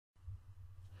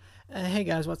Hey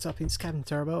guys, what's up? It's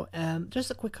CaptainTurbo.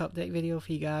 Just a quick update video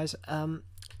for you guys.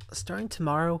 Starting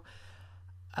tomorrow,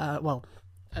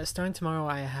 starting tomorrow,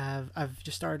 I've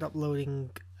just started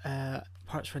uploading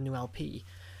parts for a new LP.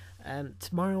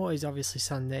 Tomorrow is obviously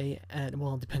Sunday, and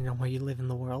well, depending on where you live in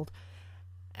the world.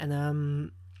 And I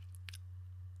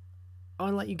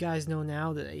want to let you guys know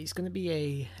now that it's going to be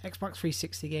a Xbox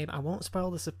 360 game. I won't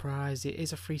spoil the surprise. It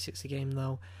is a 360 game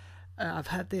though. I've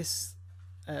had this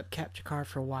capture card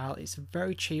for a while. It's a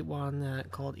very cheap one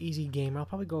called Easy Gamer. I'll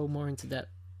probably go more into depth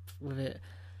with it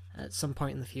at some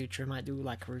point in the future. I might do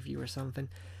like a review or something.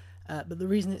 But the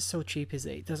reason it's so cheap is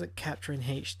that it doesn't capture in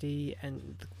HD,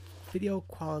 and the video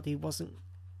quality wasn't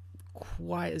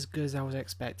quite as good as I was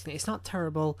expecting. It's not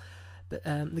terrible, but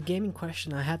the game in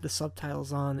question, I had the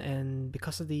subtitles on, and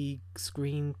because of the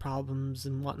screen problems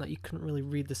and whatnot, you couldn't really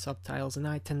read the subtitles, and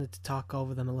I tended to talk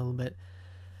over them a little bit.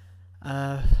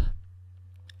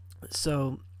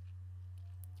 So,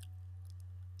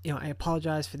 I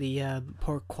apologize for the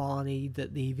poor quality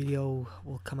that the video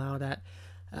will come out at.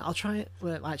 I'll try it.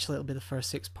 Well, actually, it'll be the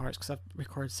first 6 parts because I've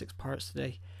recorded 6 parts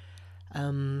today.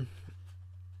 But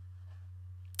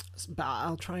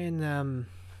I'll try and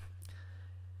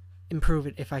improve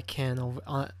it if I can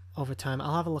over time.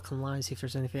 I'll have a look online, see if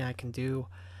there's anything I can do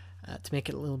to make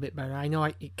it a little bit better. I know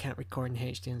it can't record in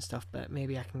HD and stuff, but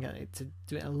maybe I can get it to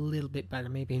do it a little bit better,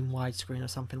 maybe in widescreen or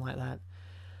something like that.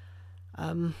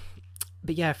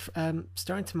 But yeah,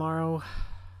 starting tomorrow,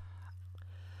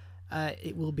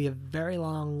 it will be a very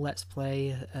long Let's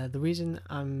Play. The reason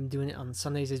I'm doing it on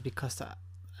Sundays is because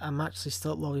I'm actually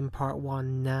still uploading part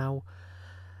 1 now,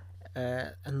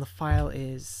 and the file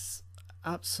is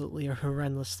absolutely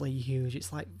horrendously huge.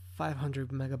 It's like 500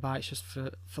 megabytes just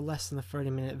for less than a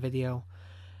 30-minute video,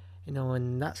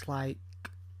 and that's like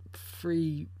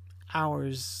 3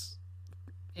 hours,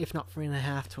 if not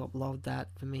 3.5, to upload that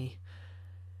for me.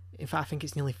 In fact, I think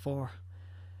it's nearly 4.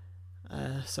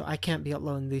 So I can't be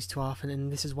uploading these too often,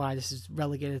 and this is why this is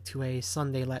relegated to a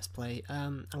Sunday Let's Play.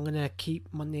 I'm gonna keep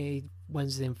Monday,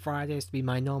 Wednesday, and Fridays to be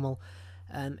my normal.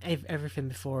 Everything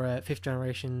before 5th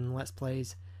generation Let's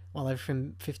Plays. Well,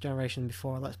 everything 5th generation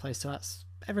before Let's Plays. So that's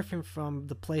everything from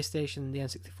the PlayStation, the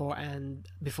N64, and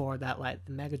before that, like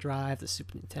the Mega Drive, the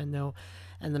Super Nintendo,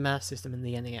 and the Master System and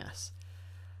the NES.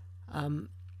 On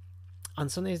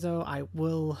Sundays, though, I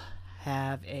will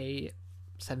have a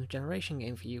 7th generation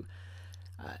game for you.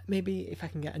 Maybe if I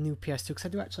can get a new PS2, because I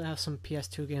do actually have some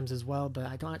PS2 games as well, but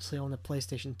I don't actually own a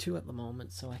PlayStation 2 at the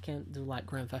moment, so I can't do like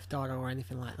Grand Theft Auto or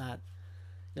anything like that.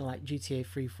 Like GTA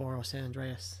 3, 4, or San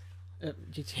Andreas.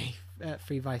 GTA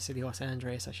 3 Vice City or San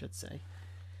Andreas, I should say.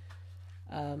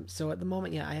 So at the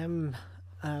moment, yeah, I am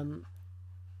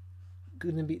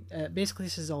going to be... basically,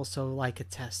 this is also like a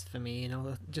test for me,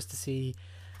 just to see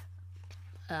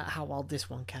how well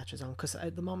this one catches on. Because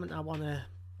at the moment, I want to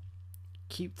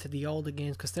keep to the older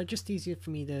games because they're just easier for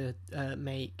me to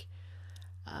make.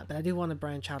 But I do want to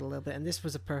branch out a little bit, and this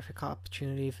was a perfect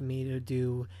opportunity for me to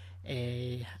do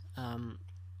a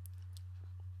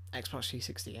Xbox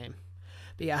 360 game.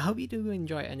 But yeah, I hope you do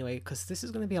enjoy it anyway, because this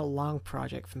is going to be a long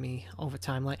project for me over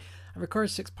time. Like, I recorded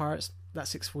 6 parts, that's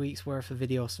 6 weeks worth of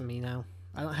videos for me now.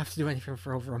 I don't have to do anything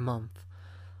for over a month.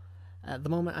 At the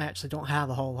moment, I actually don't have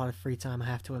a whole lot of free time, I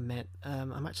have to admit.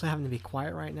 I'm actually having to be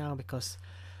quiet right now because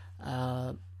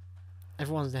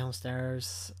everyone's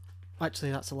downstairs.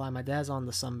 Actually, that's a lie, my dad's on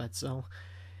the sunbed, so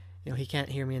he can't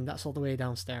hear me, and that's all the way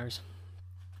downstairs.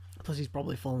 Plus, he's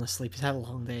probably fallen asleep, he's had a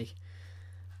long day.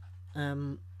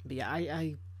 But yeah,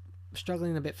 I'm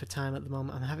struggling a bit for time at the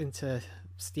moment. I'm having to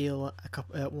steal a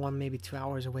couple, 1 maybe 2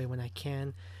 hours away when I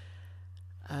can.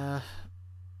 But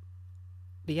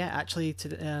yeah, actually,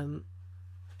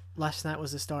 last night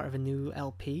was the start of a new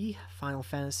LP, Final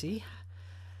Fantasy.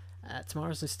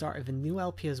 Tomorrow's the start of a new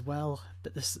LP as well,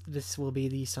 but this will be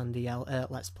the Sunday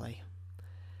Let's Play.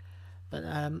 But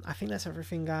I think that's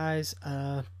everything, guys.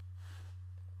 I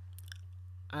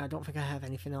don't think I have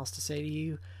anything else to say to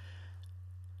you.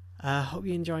 Hope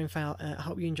you enjoy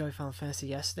Final Fantasy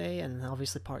yesterday, and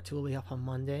obviously part 2 will be up on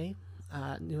Monday.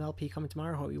 New LP coming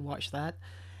tomorrow. Hope you watch that.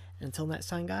 And until next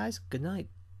time, guys. Good night.